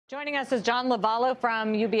Joining us is John Lovallo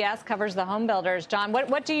from UBS, covers the home builders. John,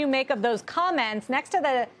 what do you make of those comments next to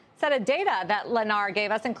the set of data that Lennar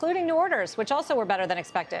gave us, including new orders, which also were better than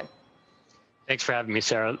expected? Thanks for having me,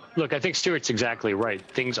 Sarah. Look, I think Stuart's exactly right.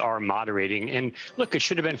 Things are moderating. And look, it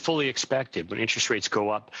should have been fully expected when interest rates go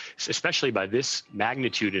up, especially by this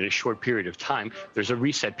magnitude in a short period of time. There's a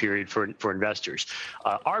reset period for investors.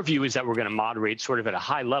 Our view is that we're going to moderate sort of at a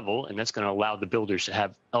high level, and that's going to allow the builders to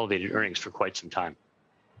have elevated earnings for quite some time.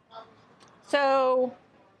 So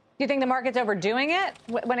do you think the market's overdoing it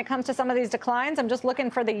when it comes to some of these declines? I'm just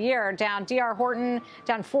looking for the year. Down D.R. Horton,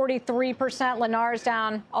 down 43%. Lennar's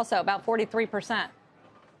down also about 43%.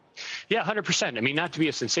 Yeah, 100%. I mean, not to be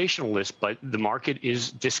a sensationalist, but the market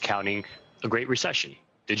is discounting a great recession.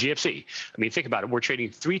 The GFC. I mean, think about it. We're trading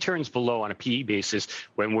 3 turns below on a PE basis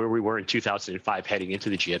when where we were in 2005 heading into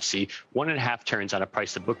the GFC, 1.5 turns on a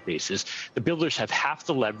price to book basis. The builders have half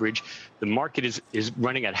the leverage. The market is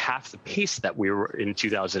running at half the pace that we were in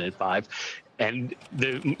 2005. And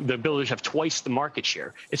the builders have twice the market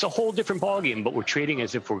share. It's a whole different ballgame, but we're trading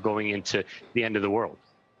as if we're going into the end of the world.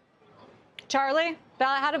 Charlie,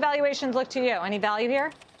 how do valuations look to you? Any value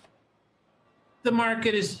here? The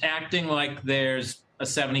market is acting like there's a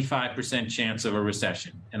 75% chance of a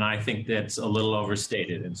recession. And I think that's a little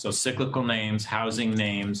overstated. And so cyclical names, housing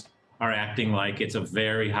names are acting like it's a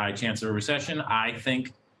very high chance of a recession. I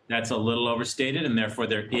think that's a little overstated, and therefore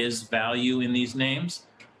there is value in these names.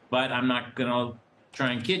 But I'm not going to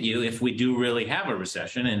try and kid you. If we do really have a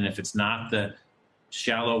recession, and if it's not the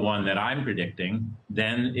shallow one that I'm predicting,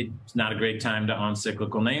 then it's not a great time to own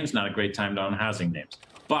cyclical names, not a great time to own housing names.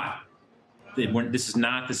 But this is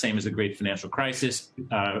not the same as the great financial crisis.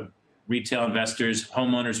 Retail investors,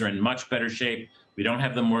 homeowners are in much better shape. We don't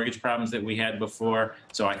have the mortgage problems that we had before.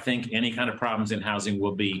 So I think any kind of problems in housing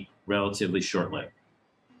will be relatively short-lived.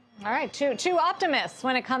 All right, two optimists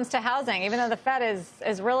when it comes to housing, even though the Fed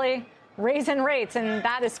is really raising rates, and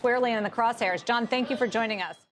that is squarely in the crosshairs. John, thank you for joining us.